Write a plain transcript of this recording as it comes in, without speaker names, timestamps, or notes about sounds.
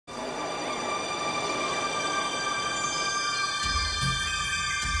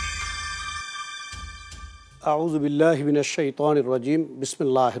আউযু বিল্লাহি মিনাশ শাইতানির রাজিম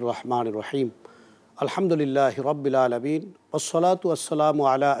বিসমিল্লাহির রহমানির রহিম আলহামদুলিল্লাহি রাব্বিল আলামিন ওয়াসসালাতু ওয়াসসালামু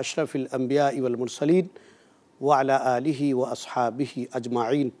আলা আশরাফিল আমবিয়া ওয়াল মুরসালিন ওয়া আলা আলিহি ওয়া আসহাবিহি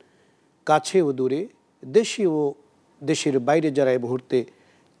আজমাইন। কাছে ও দূরে, দেশে ও দেশের বাইরে যারা এই মুহূর্তে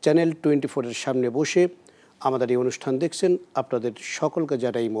চ্যানেল 24-এর সামনে বসে আমাদের এই অনুষ্ঠান দেখছেন, আপনাদের সকলকে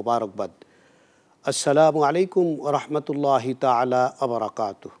জানাই মোবারকবাদ। আসসালামু আলাইকুম ওয়া রাহমাতুল্লাহি তাআলা ওয়া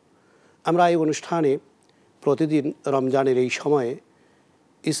বারাকাতুহু। আমরা এই অনুষ্ঠানে প্রতিদিন রমজানের এই সময়ে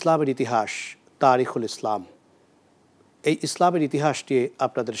ইসলামের ইতিহাস, তারিখুল ইসলাম, এই ইসলামের ইতিহাস নিয়ে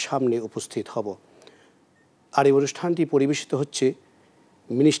আপনাদের সামনে উপস্থিত হব। আর এই অনুষ্ঠানটি পরিবেশিত হচ্ছে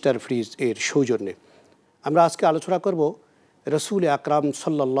মিনিস্টার ফ্রিজ এর সৌজন্যে। আমরা আজকে আলোচনা করব রসুল আকরাম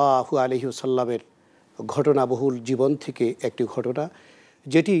সাল্লাল্লাহু আলাইহি ওয়াসাল্লামের ঘটনাবহুল জীবন থেকে একটি ঘটনা,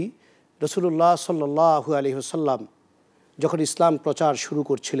 যেটি রসুলুল্লাহ সাল্লাল্লাহু আলাইহি ওয়াসাল্লাম যখন ইসলাম প্রচার শুরু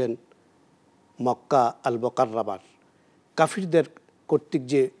করছিলেন মক্কা আল মুকাররমার কাফিরদের কর্তৃক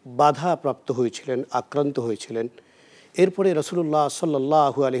যে বাধা প্রাপ্ত হয়েছিলেন, আক্রান্ত হয়েছিলেন, এরপরে রসুলুল্লাহ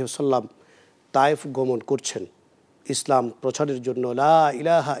সাল্লাল্লাহু আলাইহি ওয়াসাল্লাম তায়েফ গমন করছেন ইসলাম প্রচারের জন্য। লা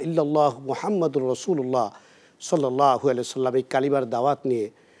ইলাহা ইল্লাল্লাহু মুহাম্মাদুর রাসূলুল্লাহ সাল্লাল্লাহু আলাইহি ওয়াসাল্লাম এই কালিমার দাওয়াত নিয়ে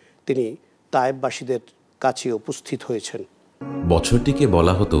তিনি তায়েফবাসীদের কাছে উপস্থিত হয়েছেন। বছরটিকে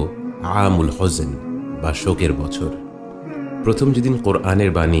বলা হতো আমুল হজেন বা শোকের বছর। প্রথম যেদিন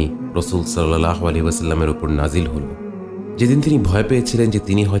কোরআনের বাণী রসুল সাল্লাল্লাহু আলাইহি ওয়াসাল্লামের উপর নাজিল হল, যেদিন তিনি ভয় পেয়েছিলেন যে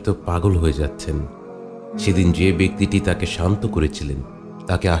তিনি হয়তো পাগল হয়ে যাচ্ছেন, সেদিন যে ব্যক্তিটি তাকে শান্ত করেছিলেন,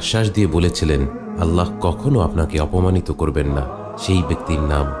 তাকে আশ্বাস দিয়ে বলেছিলেন আল্লাহ কখনো আপনাকে অপমানিত করবেন না, সেই ব্যক্তির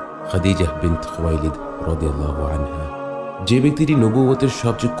নাম খাদিজা বিনত খুয়াইলিদ রাদিয়াল্লাহু আনহা। যে ব্যক্তিটি নবুয়তের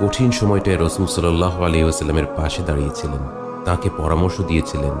সবচেয়ে কঠিন সময়টায় রসুল সাল্লাল্লাহু আলাইহি ওয়াসাল্লামের পাশে দাঁড়িয়েছিলেন, তাকে পরামর্শ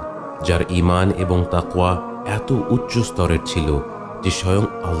দিয়েছিলেন, যার ঈমান এবং তাকওয়া এত উচ্চ স্তরের ছিল যে স্বয়ং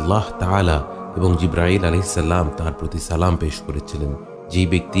আল্লাহ তাআলা এবং জিবরাইল আলাইহিস সালাম তার প্রতি সালাম পেশ করেছিলেন। যেই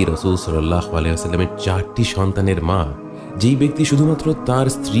ব্যক্তি রসুল সাল্লাল্লাহু আলাইহি ওয়াসাল্লামের 4টি সন্তানের মা, যেই ব্যক্তি শুধুমাত্র তার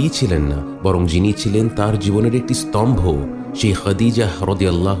স্ত্রী ছিলেন না, বরং যিনি ছিলেন তার জীবনের একটি স্তম্ভ, সেই খাদিজা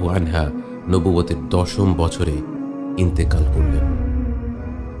রাদিয়াল্লাহু আনহা নবুয়তের 10ম বছরে ইন্তেকাল করলেন।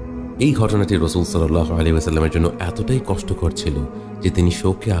 এই ঘটনাটি রসুল সাল্লাল্লাহু আলাইহি ওয়াসাল্লামের জন্য এতটাই কষ্টকর ছিল যে তিনি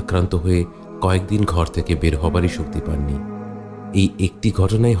শোকে আক্রান্ত হয়ে কয়েকদিন ঘর থেকে বের হবারই শক্তি পাননি। এই একটি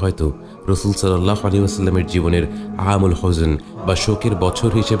ঘটনাই হয়তো রসুল সাল্লাল্লাহু আলাইহি ওয়াসাল্লামের জীবনের আমুল হজেন বা শোকের বছর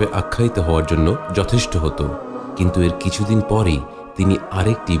হিসেবে আখ্যায়িত হওয়ার জন্য যথেষ্ট হতো। কিন্তু এর কিছুদিন পরেই তিনি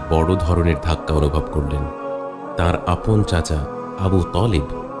আরেকটি বড় ধরনের ধাক্কা অনুভব করলেন। তার আপন চাচা আবু তালিব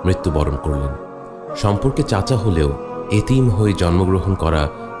মৃত্যুবরণ করলেন। সম্পর্কে চাচা হলেও এতিম হয়ে জন্মগ্রহণ করা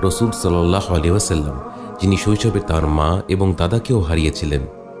রসুল সাল্লাল্লাহু আলাইহি ওয়াসাল্লাম, যিনি শৈশবে তার মা এবং দাদাকেও হারিয়েছিলেন,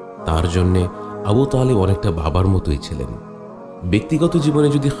 তার জন্যে আবু তালিব অনেকটা বাবার মতোই ছিলেন। ব্যক্তিগত জীবনে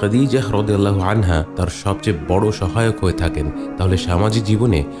যদি খাদিজা রাদিয়াল্লাহু আনহা তার সবচেয়ে বড় সহায়ক হয়ে থাকেন, তাহলে সামাজিক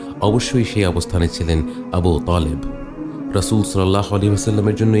জীবনে অবশ্যই সেই অবস্থানে ছিলেন আবু তালিব। রাসূল সাল্লাল্লাহু আলাইহি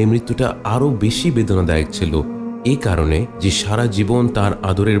ওয়াসাল্লামের জন্য এই মৃত্যুটা আরও বেশি বেদনাদায়ক ছিল, এই কারণে যে সারা জীবন তার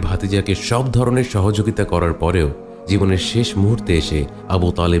আদরের ভাতিজাকে সব ধরনের সহযোগিতা করার পরেও জীবনের শেষ মুহূর্তে এসে আবু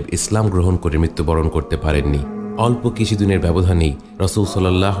তালিব ইসলাম গ্রহণ করে মৃত্যুবরণ করতে পারেননি। অল্প কিছুদিনের ব্যবধানেই রাসূল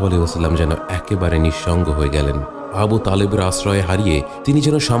সাল্লাল্লাহু আলাইহি ওয়াসাল্লাম যেন একেবারে নিঃসঙ্গ হয়ে গেলেন। আবু তালিবের আশ্রয় হারিয়ে তিনি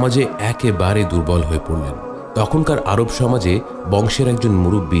যেন সমাজে একেবারে দুর্বল হয়ে পড়লেন। তখনকার আরব সমাজে বংশের একজন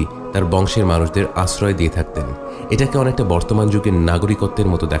মুরব্বী তার বংশের মানুষদের আশ্রয় দিয়ে থাকতেন। এটাকে অনেকটা বর্তমান যুগের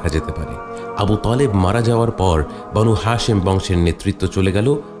নাগরিকত্বের মতো দেখা যেতে পারে। আবু তালিব মারা যাওয়ার পর বনু হাশেম বংশের নেতৃত্ব চলে গেল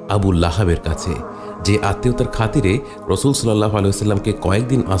আবু লাহাবের কাছে, যে আত্মীয়তার খাতিরে রসুল সাল্লাল্লাহু আলাইহি ওয়াসাল্লামকে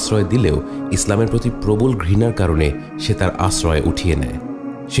কয়েকদিন আশ্রয় দিলেও ইসলামের প্রতি প্রবল ঘৃণার কারণে সে তার আশ্রয় উঠিয়ে নেয়।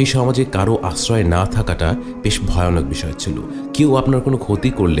 সেই সমাজে কারো আশ্রয় না থাকাটা বেশ ভয়ানক বিষয় ছিল। কেউ আপনার কোনো ক্ষতি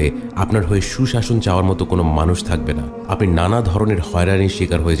করলে আপনার হয়ে সুশাসন চাওয়ার মতো কোনো মানুষ থাকবে না। আপনি নানা ধরনের হয়রানির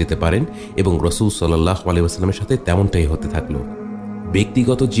শিকার হয়ে যেতে পারেন এবং রসুল সাল্লাল্লাহু আলাইহি ওয়াসাল্লামের সাথে তেমনটাই হতে থাকলো।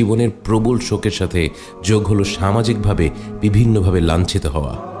 ব্যক্তিগত জীবনের প্রবল শোকের সাথে যোগ হলো সামাজিকভাবে বিভিন্নভাবে লাঞ্ছিত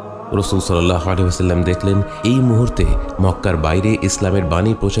হওয়া। রসুল সাল্লাল্লাহু আলাইহি ওয়াসাল্লাম দেখলেন এই মুহূর্তে মক্কার বাইরে ইসলামের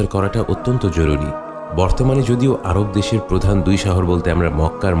বাণী প্রচার করাটা অত্যন্ত জরুরি। বর্তমানে যদিও আরব দেশের প্রধান 2 শহর বলতে আমরা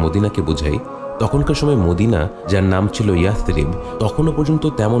মক্কা আর মদিনাকে বোঝাই, তখনকার সময় মদিনা, যার নাম ছিল ইয়াসরিব, তখনও পর্যন্ত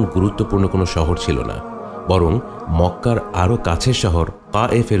তেমন গুরুত্বপূর্ণ কোনো শহর ছিল না। বরং মক্কার আরও কাছের শহর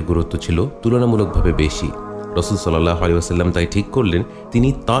তায়েফের গুরুত্ব ছিল তুলনামূলকভাবে বেশি। রসুল সাল্লাল্লাহু আলাইহি ওয়াসাল্লাম তাই ঠিক করলেন তিনি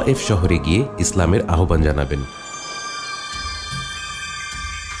তায়েফ শহরে গিয়ে ইসলামের আহ্বান জানাবেন।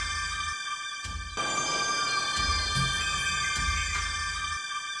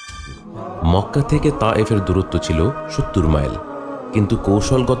 মক্কা থেকে তায়েফের দূরত্ব ছিল 70 মাইল, কিন্তু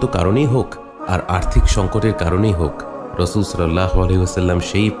কৌশলগত কারণেই হোক আর আর্থিক সংকটের কারণেই হোক রসুল সাল্লাল্লাহু আলাইহি ওয়াসাল্লাম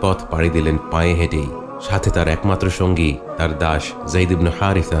সেই পথ পাড়ি দিলেন পায়ে হেঁটেই সাথে তার একমাত্র সঙ্গী তার দাস যায়েদ ইবনে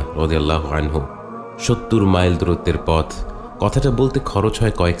হারিসা রাদিয়াল্লাহু আনহু। 70 মাইল দূরত্বের পথ, কথাটা বলতে খরচ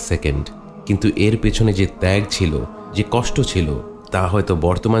হয় কয়েক সেকেন্ড, কিন্তু এর পেছনে যে ত্যাগ ছিল, যে কষ্ট ছিল, তা হয়তো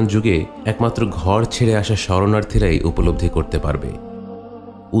বর্তমান যুগে একমাত্র ঘর ছেড়ে আসা শরণার্থীরাই উপলব্ধি করতে পারবে।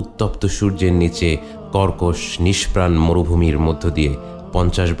 উত্তপ্ত সূর্যের নিচে কর্কশ নিষ্প্রাণ মরুভূমির মধ্য দিয়ে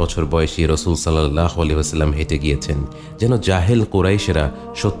 50 বছর বয়সী রাসূল সাল্লাল্লাহু আলাইহি ওয়াসাল্লাম হেঁটে গিয়েছেন, যেন জাহেল কুরাইশেরা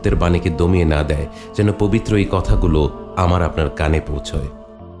সত্যের বাণীকে দমিয়ে না দেয়, যেন পবিত্র এই কথাগুলো আমার আপনার কানে পৌঁছয়।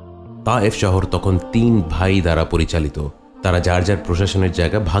 তায়েফ শহর তখন 3 ভাই দ্বারা পরিচালিত। তারা যার যার প্রশাসনের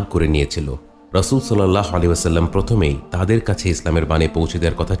জায়গা ভাগ করে নিয়েছিল। রাসূল সাল্লাল্লাহু আলাইহি ওয়াসাল্লাম প্রথমেই তাদের কাছে ইসলামের বাণী পৌঁছে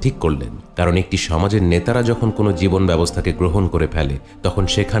দেওয়ার কথা ঠিক করলেন, কারণ একটি সমাজের নেতারা যখন কোনো জীবন ব্যবস্থাকে গ্রহণ করে ফেলে, তখন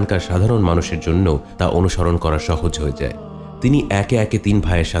সেখানকার সাধারণ মানুষের জন্য তা অনুসরণ করা সহজ হয়ে যায়। তিনি একে একে 3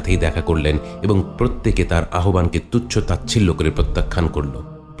 ভাইয়ের সাথেই দেখা করলেন এবং প্রত্যেকে তার আহ্বানকে তুচ্ছ তাচ্ছিল্য করে প্রত্যাখ্যান করল।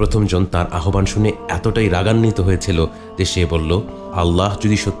 প্রথমজন তার আহ্বান শুনে এতটাই রাগান্বিত হয়েছিল যে সে বলল, আল্লাহ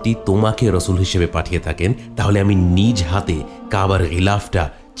যদি সত্যি তোমাকে রসুল হিসেবে পাঠিয়ে থাকেন, তাহলে আমি নিজ হাতে কাবার গিলাফটা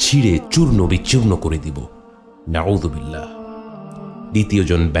ছিঁড়ে চূর্ণ বিচূর্ণ করে দিব। নাউযুবিল্লাহ।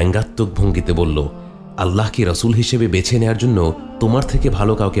 দ্বিতীয়জন ব্যঙ্গাত্মক ভঙ্গিতে বলল, আল্লাহকে রসুল হিসেবে বেছে নেওয়ার জন্য তোমার থেকে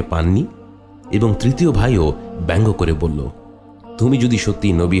ভালো কাউকে পাননি। এবং তৃতীয় ভাইও ব্যঙ্গ করে বলল, তুমি যদি সত্যি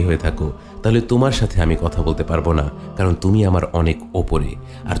নবী হয়ে থাকো, তাহলে তোমার সাথে আমি কথা বলতে পারবো না, কারণ তুমি আমার অনেক ওপরে।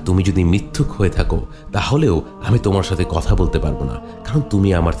 আর তুমি যদি মিথ্যুক হয়ে থাকো, তাহলেও আমি তোমার সাথে কথা বলতে পারবো না, কারণ তুমি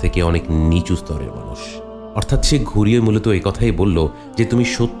আমার থেকে অনেক নিচু স্তরের মানুষ। অর্থাৎ সে ঘুরিয়ে মূলত এই কথাই বলল যে তুমি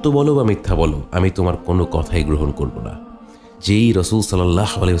সত্য বলো বা মিথ্যা বলো, আমি তোমার কোনো কথাই গ্রহণ করব না। যেই রাসূল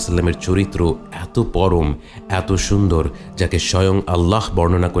সাল্লাল্লাহু আলাইহি ওয়াসাল্লামের চরিত্র এত পরম, এত সুন্দর, যাকে স্বয়ং আল্লাহ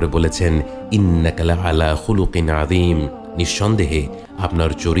বর্ণনা করে বলেছেন, ইন্নাকা লাআলা খুলুকিন আযীম, নিঃসন্দেহে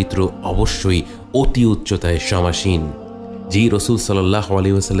আপনার চরিত্র অবশ্যই অতি উচ্চতায় সমাসীন। যেই রাসূল সাল্লাল্লাহু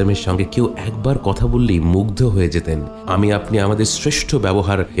আলাইহি ওয়াসাল্লামের সঙ্গে কেউ একবার কথা বললেই মুগ্ধ হয়ে যেতেন। আমি আপনি আমাদের শ্রেষ্ঠ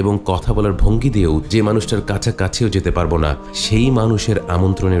ব্যবহার এবং কথা বলার ভঙ্গি দিয়েও যে মানুষটার কাছাকাছিও যেতে পারবো না, সেই মানুষের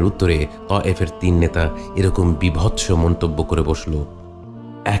আমন্ত্রণের উত্তরে তায়েফের 3 নেতা এরকম বিভৎস মন্তব্য করে বসল।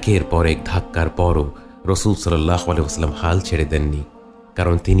 একের পর এক ধাক্কার পরও রাসূল সাল্লাল্লাহু আলাইহি ওয়াসাল্লাম হাল ছেড়ে দেননি,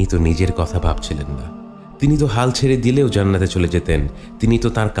 কারণ তিনি তো নিজের কথা ভাবছিলেন না। তিনি তো হাল ছেড়ে দিলেও জান্নাতে চলে যেতেন। তিনি তো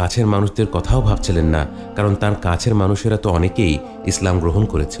তার কাছের মানুষদের কথাও ভাবছিলেন না, কারণ তার কাছের মানুষেরা তো অনেকেই ইসলাম গ্রহণ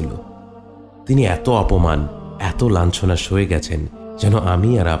করেছিল। তিনি এত অপমান, এত লাঞ্ছনা সয়ে গেছেন যেন আমি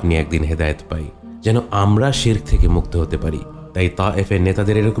আর আপনি একদিন হেদায়েত পাই, যেন আমরা শিরক থেকে মুক্ত হতে পারি। তাই তায়েফের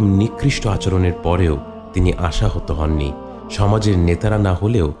নেতাদের এরকম নিকৃষ্ট আচরণের পরেও তিনি আশাহত হননি। সমাজের নেতারা না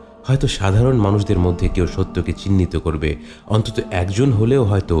হলেও হয়তো সাধারণ মানুষদের মধ্যে কেউ সত্যকে চিহ্নিত করবে, অন্তত একজন হলেও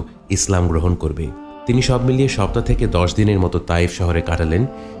হয়তো ইসলাম গ্রহণ করবে। তিনি সব মিলিয়ে সপ্তাহ থেকে 10 দিনের মতো তায়েফ শহরে কাটালেন,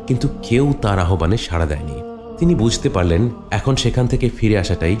 কিন্তু কেউ তার আহ্বানে সাড়া দেয়নি। তিনি বুঝতে পারলেন এখন সেখান থেকে ফিরে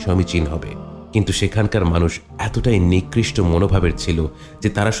আসাটাই সমীচীন হবে। কিন্তু সেখানকার মানুষ এতটাই নিকৃষ্ট মনোভাবের ছিল যে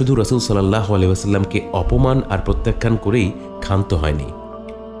তারা শুধু রাসূল সাল্লাল্লাহু আলাইহি ওয়াসাল্লামকে অপমান আর প্রত্যাখ্যান করেই ক্ষান্ত হয়নি।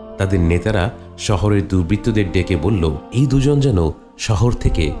 তাদের নেতারা শহরের দুর্বৃত্তদের ডেকে বলল, এই দুজন যেন শহর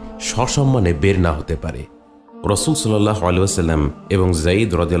থেকে সসম্মানে বের না হতে পারে। রাসূল সাল্লাল্লাহু আলাইহি ওয়াসাল্লাম এবং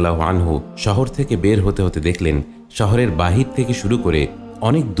যায়েদ রাদিয়াল্লাহু আনহু শহর থেকে বের হতে হতে দেখলেন শহরের বাহির থেকে শুরু করে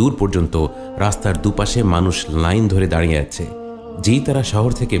অনেক দূর পর্যন্ত রাস্তার দুপাশে মানুষ লাইন ধরে দাঁড়িয়ে আছে। যেই তারা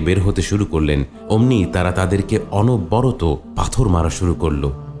শহর থেকে বের হতে শুরু করলেন, অমনি তারা তাদেরকে অনবরত পাথর মারা শুরু করলো।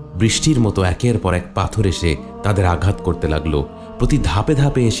 বৃষ্টির মতো একের পর এক পাথর এসে তাদের আঘাত করতে লাগলো। প্রতি ধাপে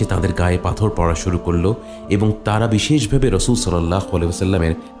ধাপে এসে তাদের গায়ে পাথর পড়া শুরু করলো এবং তারা বিশেষভাবে রাসূল সাল্লাল্লাহু আলাইহি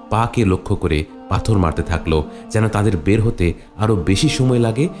ওয়াসাল্লামের পাকে লক্ষ্য করে পাথর মারতে থাকলো, যেন তাদের বের হতে আরও বেশি সময়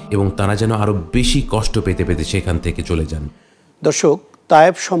লাগে এবং তারা যেন আরও বেশি কষ্ট পেতে পেতে সেখান থেকে চলে যান। দর্শক,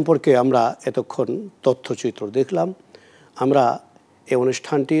 তায়েফ সম্পর্কে আমরা এতক্ষণ তথ্যচিত্র দেখলাম। আমরা এই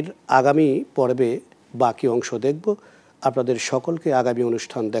অনুষ্ঠানটির আগামী পর্বে বাকি অংশ দেখব। আপনাদের সকলকে আগামী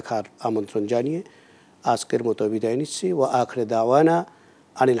অনুষ্ঠান দেখার আমন্ত্রণ জানিয়ে আজকের মতো বিদায় নিচ্ছি। ওয়া আখিরু দাওয়ানা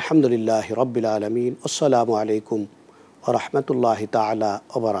আনিল হামদুলিল্লাহি রাব্বিল আলামিন। আসসালামু আলাইকুম ওয়া রাহমাতুল্লাহি তাআলা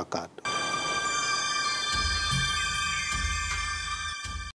ওয়া বারাকাতুহু।